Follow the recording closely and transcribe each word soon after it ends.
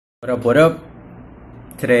What up, what up?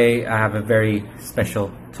 Today I have a very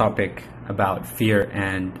special topic about fear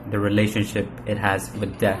and the relationship it has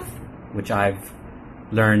with death, which I've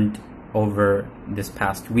learned over this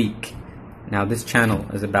past week. Now, this channel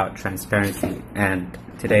is about transparency, and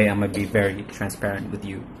today I'm going to be very transparent with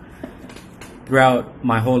you. Throughout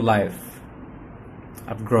my whole life,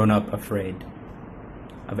 I've grown up afraid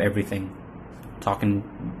of everything.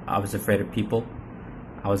 I was afraid of people.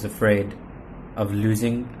 I was afraid of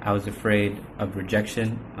losing. I was afraid of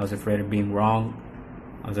rejection. I was afraid of being wrong.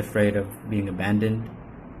 I was afraid of being abandoned.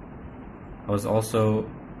 I was so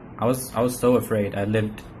afraid. I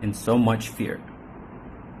lived in so much fear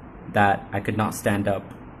that I could not stand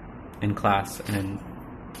up in class and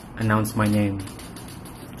announce my name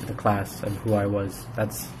to the class of who I was.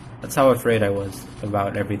 That's how afraid I was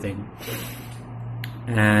about everything.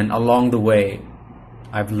 And along the way,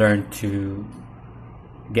 I've learned to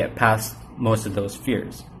get past most of those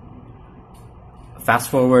fears. Fast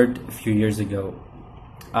forward a few years ago,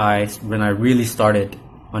 when I really started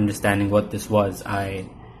understanding what this was, I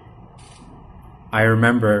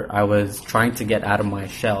remember I was trying to get out of my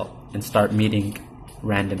shell and start meeting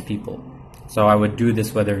random people. So I would do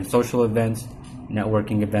this whether in social events,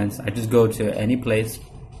 networking events. I just go to any place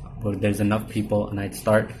where there's enough people and I'd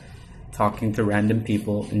start talking to random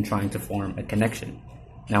people and trying to form a connection.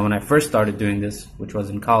 Now, when I first started doing this, which was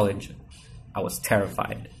in college, I was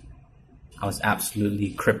terrified. I was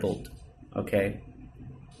absolutely crippled, okay?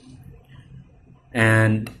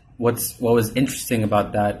 And what was interesting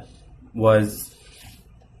about that was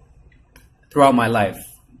throughout my life,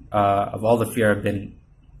 of all the fear I've been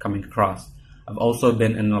coming across, I've also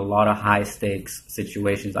been in a lot of high stakes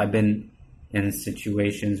situations. I've been in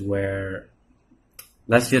situations where,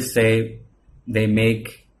 let's just say, they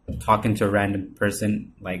make talking to a random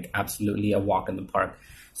person like absolutely a walk in the park.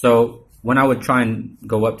 So when I would try and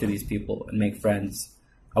go up to these people and make friends,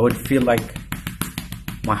 I would feel like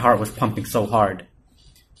my heart was pumping so hard.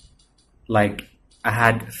 Like I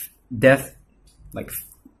had death, like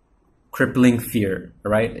crippling fear,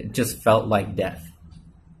 right? It just felt like death.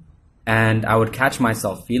 And I would catch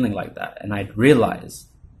myself feeling like that. And I'd realize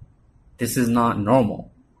this is not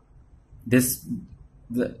normal. The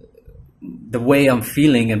way I'm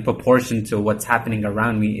feeling in proportion to what's happening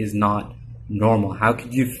around me is not normal. How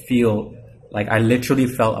could you feel like I literally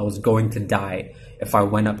felt I was going to die if I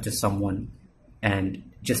went up to someone and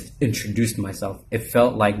just introduced myself? It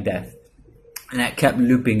felt like death. And that kept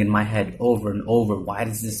looping in my head over and over. Why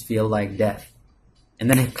does this feel like death? And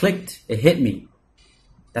then it clicked. It hit me.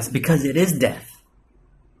 That's because it is death.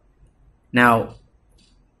 Now,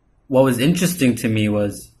 what was interesting to me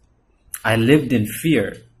was I lived in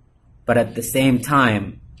fear, but at the same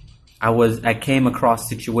time, I came across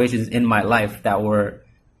situations in my life that were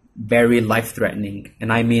very life-threatening.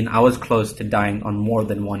 And I mean, I was close to dying on more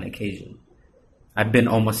than one occasion. I've been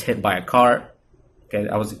almost hit by a car. Okay,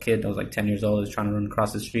 I was a kid. I was like 10 years old. I was trying to run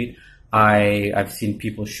across the street. I've seen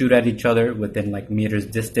people shoot at each other within like meters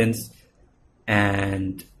distance.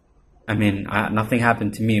 And I mean, nothing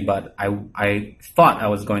happened to me, but I thought I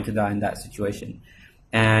was going to die in that situation.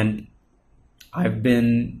 And I've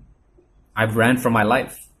ran for my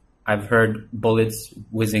life. I've heard bullets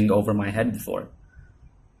whizzing over my head before.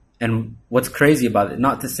 And what's crazy about it,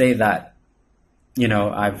 not to say that,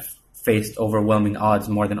 I've faced overwhelming odds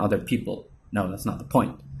more than other people. No, that's not the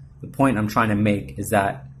point. The point I'm trying to make is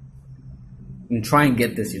that, and try and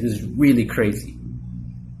get this is really crazy.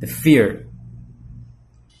 The fear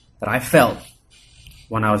that I felt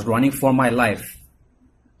when I was running for my life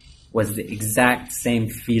was the exact same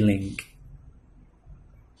feeling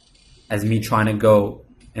as me trying to go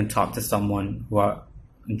and talk to someone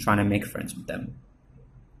and trying to make friends with them.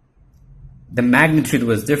 The magnitude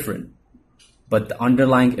was different, but the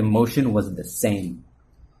underlying emotion was the same.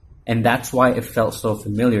 And that's why it felt so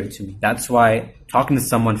familiar to me. That's why talking to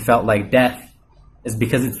someone felt like death, is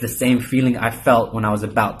because it's the same feeling I felt when I was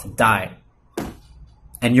about to die.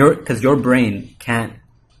 And because your brain can't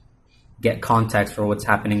get context for what's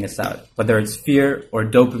happening inside. Whether it's fear or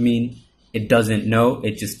dopamine, it doesn't know.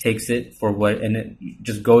 It just takes it for and it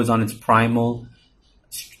just goes on its primal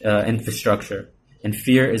infrastructure. And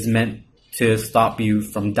fear is meant to stop you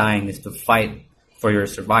from dying, is to fight for your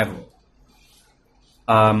survival.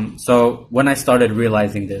 So when I started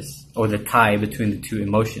realizing this, or the tie between the two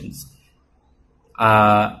emotions,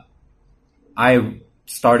 I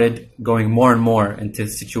started going more and more into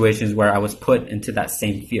situations where I was put into that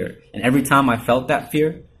same fear. And every time I felt that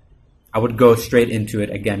fear, I would go straight into it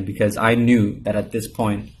again, because I knew that at this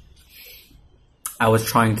point, I was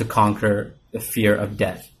trying to conquer the fear of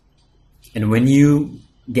death. And when you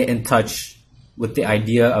get in touch with the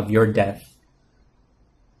idea of your death,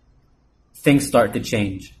 things start to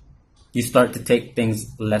change. You start to take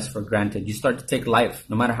things less for granted. You start to take life,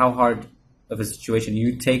 no matter how hard of a situation,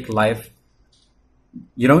 you take life.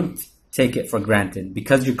 You don't take it for granted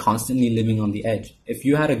because you're constantly living on the edge. If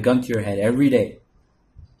you had a gun to your head every day,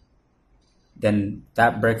 then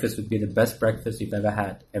that breakfast would be the best breakfast you've ever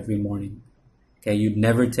had every morning. Okay, you'd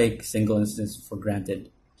never take single instance for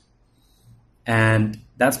granted. And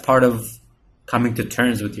that's part of coming to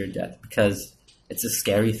terms with your death, because it's a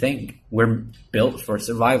scary thing. We're built for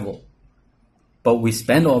survival. But we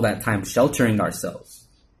spend all that time sheltering ourselves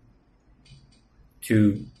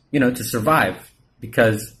to survive,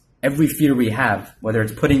 because every fear we have, whether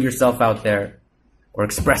it's putting yourself out there or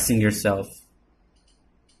expressing yourself,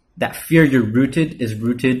 that fear is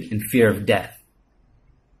rooted in fear of death.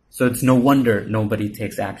 So it's no wonder nobody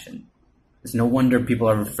takes action. It's no wonder people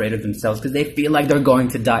are afraid of themselves, because they feel like they're going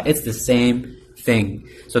to die. It's the same thing.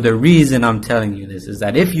 So the reason I'm telling you this is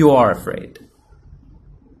that if you are afraid,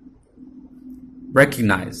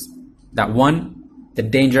 recognize that one, the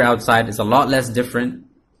danger outside is a lot less different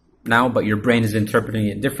now, but your brain is interpreting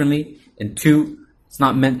it differently. And two, it's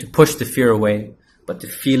not meant to push the fear away, but to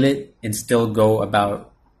feel it and still go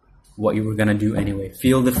about what you were going to do anyway.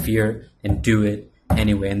 Feel the fear and do it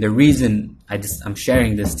anyway. And the reason I'm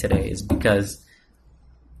sharing this today is because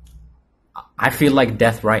I feel like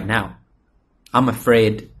death right now. I'm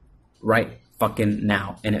afraid right fucking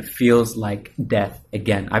now. And it feels like death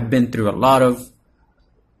again. I've been through a lot of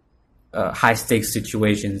high stakes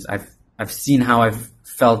situations. I've seen how I've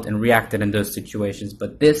felt and reacted in those situations,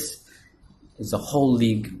 but this is a whole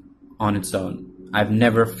league on its own. I've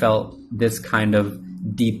never felt this kind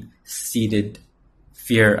of deep-seated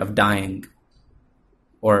fear of dying,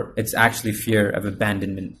 or it's actually fear of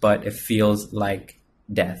abandonment, but it feels like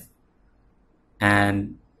death.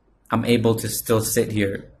 And I'm able to still sit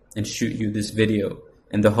here and shoot you this video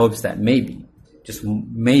in the hopes that maybe, just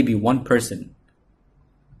maybe one person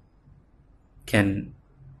can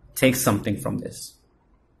take something from this.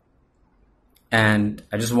 And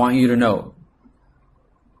I just want you to know,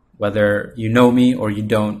 whether you know me or you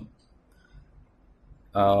don't,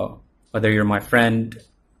 whether you're my friend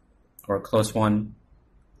or a close one,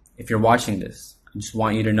 if you're watching this, I just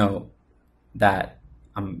want you to know that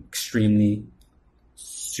I'm extremely,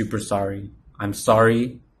 super sorry. I'm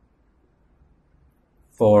sorry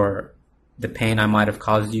for the pain I might have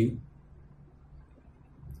caused you.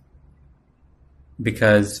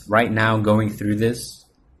 Because right now, going through this,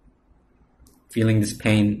 feeling this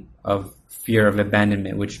pain of fear of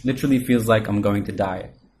abandonment, which literally feels like I'm going to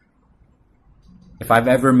die. If I've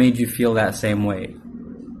ever made you feel that same way,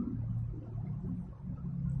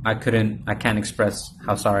 I can't express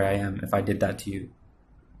how sorry I am if I did that to you.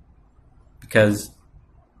 Because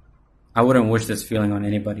I wouldn't wish this feeling on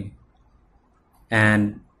anybody.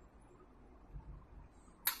 And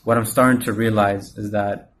what I'm starting to realize is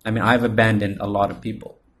that, I've abandoned a lot of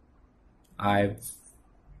people. I've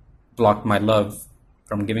blocked my love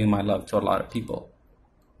from giving my love to a lot of people.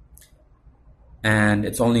 And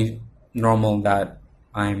it's only normal that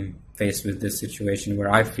I'm faced with this situation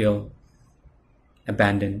where I feel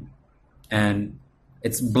abandoned. And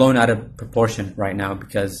it's blown out of proportion right now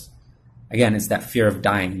because, again, it's that fear of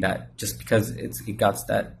dying, that just because it got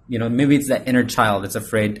that, maybe it's that inner child that's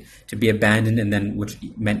afraid to be abandoned, and then which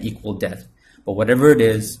meant equal death. But whatever it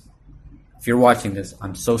is, if you're watching this,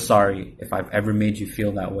 I'm so sorry if I've ever made you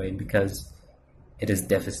feel that way, because it is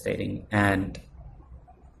devastating. And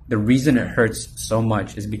the reason it hurts so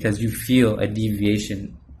much is because you feel a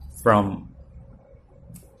deviation from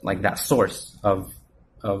like that source of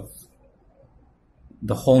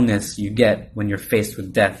the wholeness you get when you're faced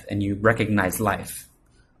with death and you recognize life.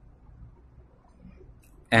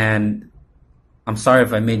 And I'm sorry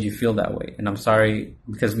if I made you feel that way. And I'm sorry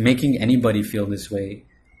because making anybody feel this way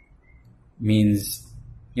means,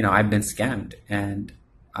 I've been scammed and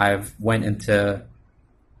I've went into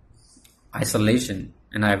isolation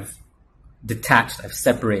and I've detached, I've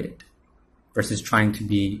separated versus trying to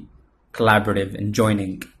be collaborative and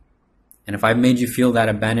joining. And if I've made you feel that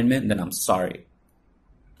abandonment, then I'm sorry.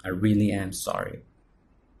 I really am sorry.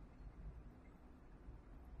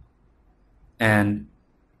 And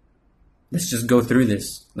let's just go through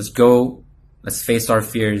this. Let's face our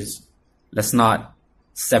fears. Let's not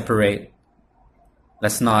separate.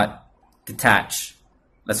 Let's not detach.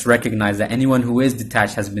 Let's recognize that anyone who is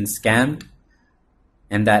detached has been scammed,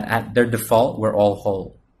 and that at their default, we're all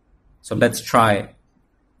whole. So let's try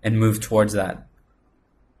and move towards that.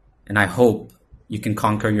 And I hope you can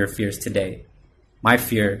conquer your fears today. My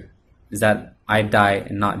fear is that I die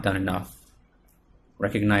and not done enough.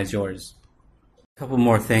 Recognize yours. couple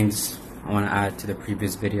more things I want to add to the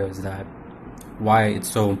previous video is that why it's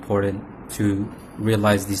so important to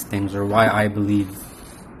realize these things, or why I believe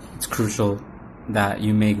it's crucial that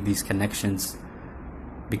you make these connections.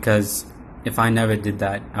 Because if I never did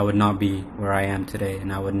that, I would not be where I am today,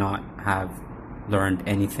 and I would not have learned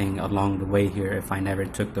anything along the way here if I never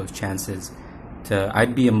took those chances.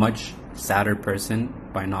 I'd be a much sadder person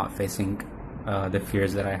by not facing the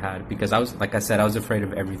fears that I had, because I was, like I said, I was afraid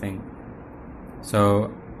of everything.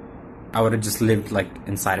 So I would have just lived like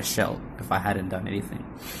inside a shell if I hadn't done anything.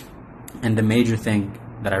 And the major thing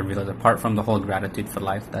that I realized, apart from the whole gratitude for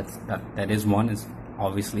life, that is one, is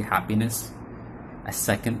obviously happiness. A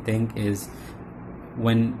second thing is,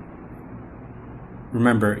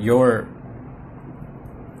 remember, your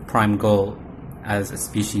prime goal as a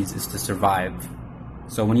species is to survive.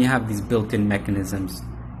 So when you have these built-in mechanisms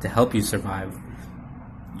to help you survive,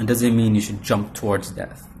 it doesn't mean you should jump towards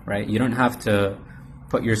death, right? You don't have to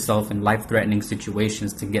put yourself in life-threatening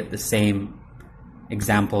situations to get the same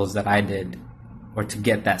examples that I did, or to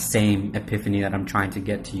get that same epiphany that I'm trying to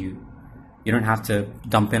get to you. You don't have to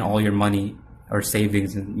dump in all your money or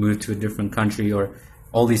savings and move to a different country or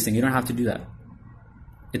all these things. You don't have to do that.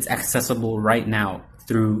 It's accessible right now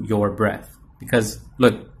through your breath. Because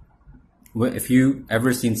look, if you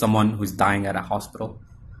ever seen someone who's dying at a hospital,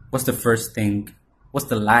 what's the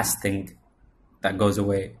last thing that goes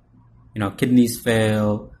away? Kidneys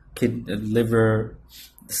fail, liver,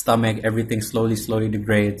 stomach, everything slowly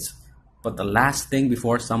degrades. But the last thing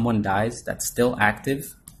before someone dies that's still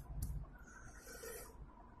active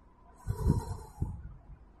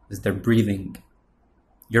is their breathing.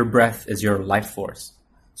 Your breath is your life force.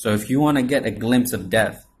 So if you want to get a glimpse of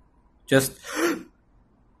death, just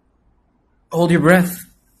hold your breath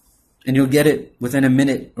and you'll get it within a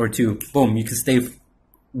minute or two. Boom, you can stay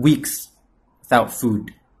weeks without food.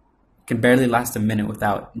 You can barely last a minute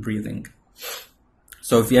without breathing.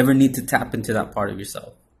 So if you ever need to tap into that part of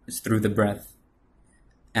yourself, it's through the breath.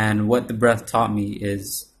 And what the breath taught me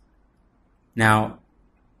is, now,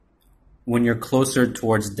 when you're closer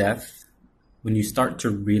towards death, when you start to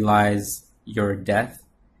realize your death,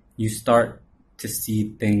 you start to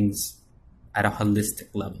see things at a holistic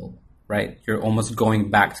level, right? You're almost going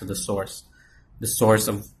back to the source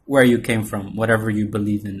of where you came from, whatever you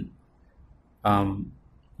believe in.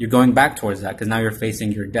 You're going back towards that because now you're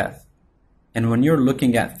facing your death. And when you're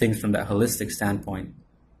looking at things from that holistic standpoint,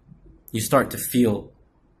 you start to feel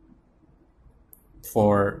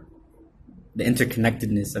for the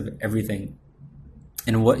interconnectedness of everything.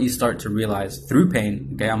 And what you start to realize through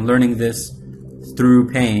pain, okay, I'm learning this through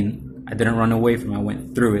pain. I didn't run away from it, I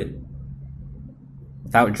went through it.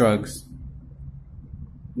 Without drugs,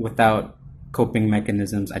 without coping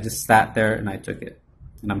mechanisms. I just sat there and I took it.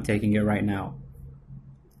 And I'm taking it right now.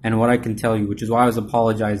 And what I can tell you, which is why I was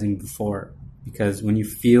apologizing before, because when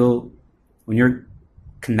you're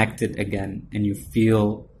connected again and you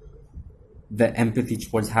feel the empathy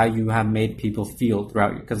towards how you have made people feel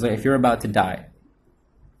throughout you, because if you're about to die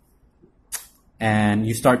and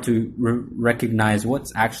you start to recognize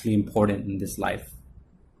what's actually important in this life,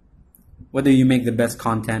 whether you make the best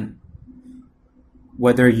content,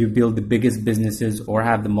 whether you build the biggest businesses or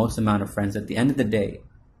have the most amount of friends, at the end of the day,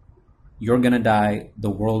 you're going to die,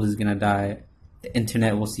 the world is going to die, the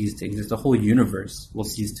internet will cease to exist, the whole universe will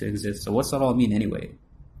cease to exist. So what's that all mean anyway?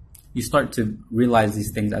 You start to realize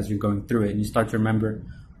these things as you're going through it, and you start to remember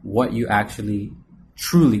what you actually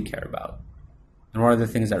truly care about and what are the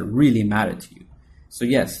things that really matter to you. So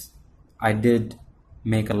yes, I did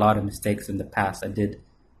make a lot of mistakes in the past. I did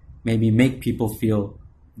maybe make people feel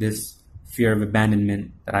this fear of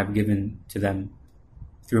abandonment that I've given to them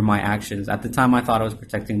through my actions. At the time, I thought I was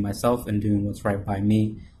protecting myself and doing what's right by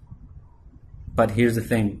me. But here's the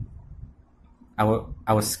thing. I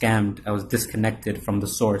was scammed. I was disconnected from the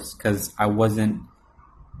source because I wasn't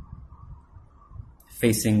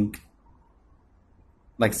facing,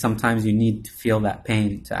 like, sometimes you need to feel that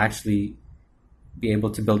pain to actually be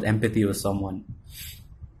able to build empathy with someone.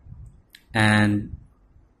 And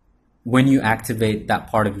when you activate that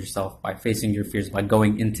part of yourself by facing your fears, by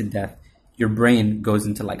going into death, your brain goes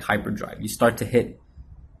into like hyperdrive. You start to hit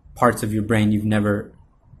parts of your brain you've never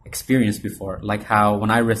experienced before. Like how when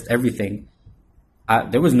I risked everything,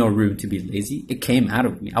 there was no room to be lazy. It came out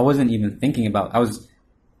of me. I wasn't even thinking about it. I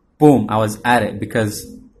was at it because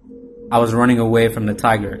I was running away from the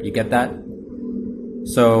tiger. You get that?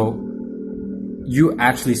 So you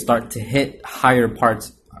actually start to hit higher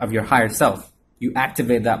parts of your higher self. You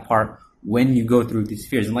activate that part when you go through these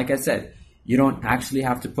fears. And like I said, you don't actually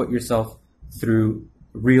have to put yourself through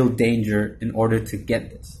real danger in order to get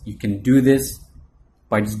this. You can do this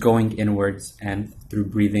by just going inwards and through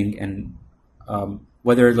breathing, and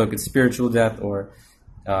whether look it's spiritual death or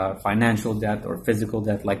financial death or physical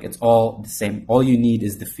death, like it's all the same. All you need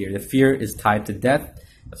is the fear. The fear is tied to death.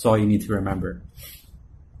 That's all you need to remember.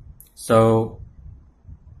 So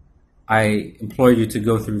I implore you to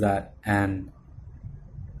go through that and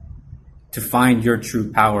to find your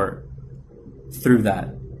true power through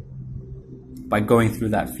that. By going through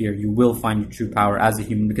that fear, you will find your true power as a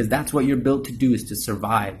human, because that's what you're built to do, is to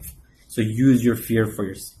survive. So use your fear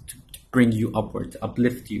to bring you upward, to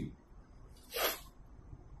uplift you.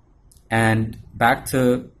 And back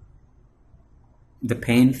to the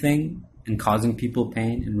pain thing and causing people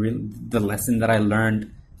pain, and the lesson that I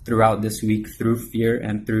learned throughout this week through fear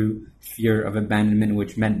and through fear of abandonment,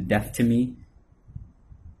 which meant death to me.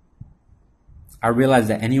 I realized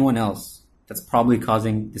that anyone else that's probably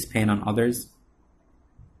causing this pain on others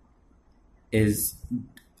is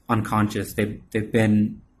unconscious. They've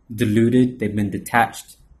been deluded. They've been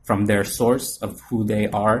detached from their source of who they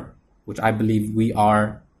are, which I believe we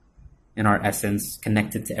are in our essence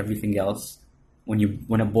connected to everything else. When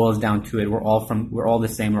it boils down to it, we're all the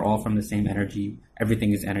same. We're all from the same energy.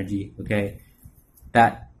 Everything is energy. Okay,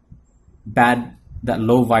 that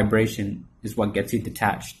low vibration is what gets you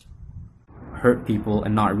detached, hurt people,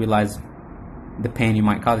 and not realize the pain you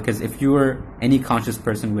might cause. Because if you were any conscious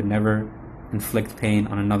person, would never inflict pain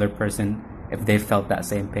on another person if they felt that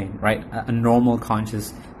same pain, right? A normal,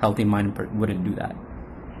 conscious, healthy mind wouldn't do that.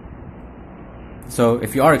 So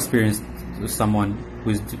if you are experienced with someone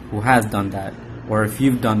who has done that, or if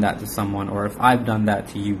you've done that to someone, or if I've done that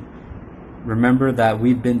to you, remember that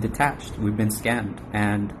we've been detached, we've been scammed,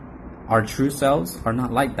 and our true selves are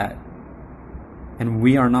not like that. And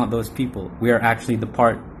we are not those people. We are actually the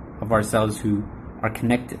part of ourselves who are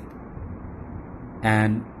connected.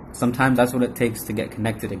 And sometimes that's what it takes to get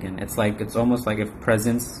connected again. It's almost like if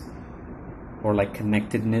presence or like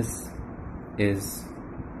connectedness is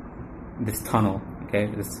this tunnel, okay?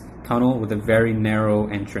 This tunnel with a very narrow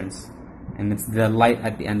entrance, and it's the light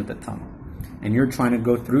at the end of the tunnel. And you're trying to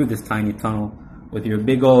go through this tiny tunnel with your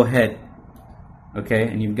big old head, okay?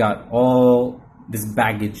 And you've got all this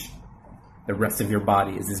baggage. The rest of your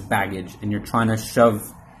body is this baggage, and you're trying to shove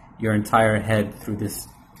your entire head through this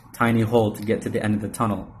tiny hole to get to the end of the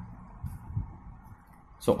tunnel.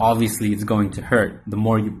 So obviously it's going to hurt. The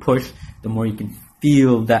more you push, the more you can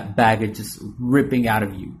feel that baggage just ripping out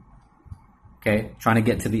of you. Okay? Trying to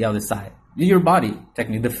get to the other side. Your body,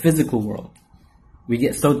 technically, the physical world. We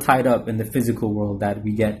get so tied up in the physical world that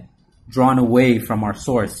we get drawn away from our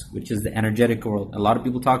source, which is the energetic world. A lot of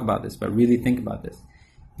people talk about this, but really think about this.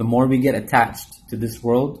 The more we get attached to this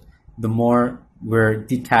world, the more we're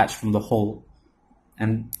detached from the whole.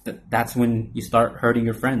 And that's when you start hurting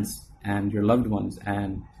your friends and your loved ones,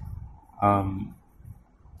 and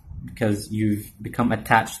because you've become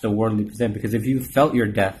attached to worldly possession. Because if you felt your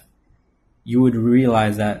death, you would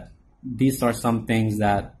realize that these are some things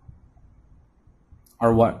that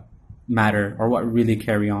are what matter, or what really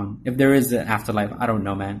carry on. If there is an afterlife, I don't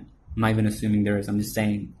know, man. I'm not even assuming there is. I'm just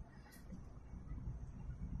saying.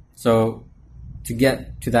 So to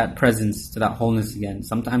get to that presence, to that wholeness again,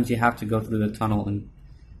 sometimes you have to go through the tunnel and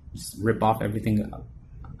just rip off everything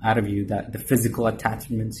out of you, that the physical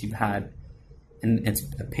attachments you've had, and it's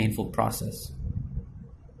a painful process.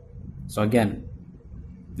 So again,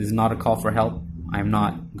 this is not a call for help. I'm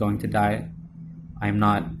not going to die. I'm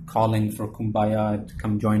not calling for kumbaya to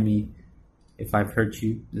come join me if I've hurt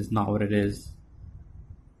you. This is not what it is.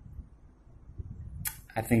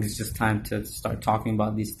 I think it's just time to start talking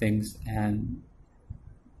about these things, and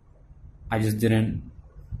I just didn't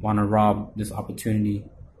want to rob this opportunity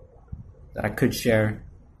that I could share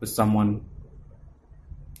with someone.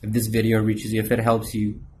 If this video reaches you, if it helps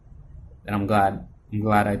you, then I'm glad. I'm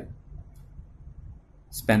glad I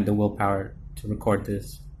spent the willpower to record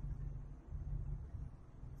this.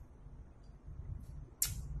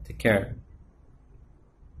 Take care.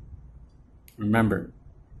 Remember,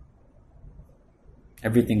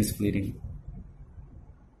 everything is fleeting.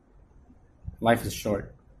 Life is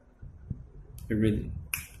short.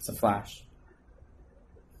 It's a flash.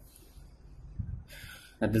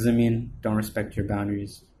 That doesn't mean don't respect your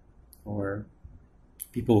boundaries, or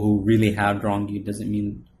people who really have wronged you doesn't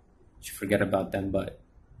mean you should forget about them. But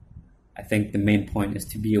I think the main point is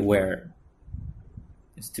to be aware.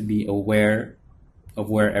 Is to be aware of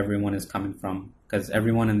where everyone is coming from, because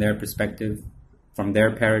everyone in their perspective, from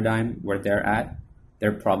their paradigm, where they're at,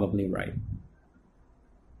 they're probably right.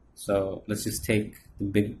 So let's just take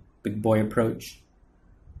the big boy approach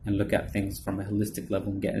and look at things from a holistic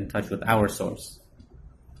level and get in touch with our source.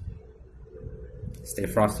 Stay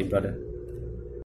frosty, brother.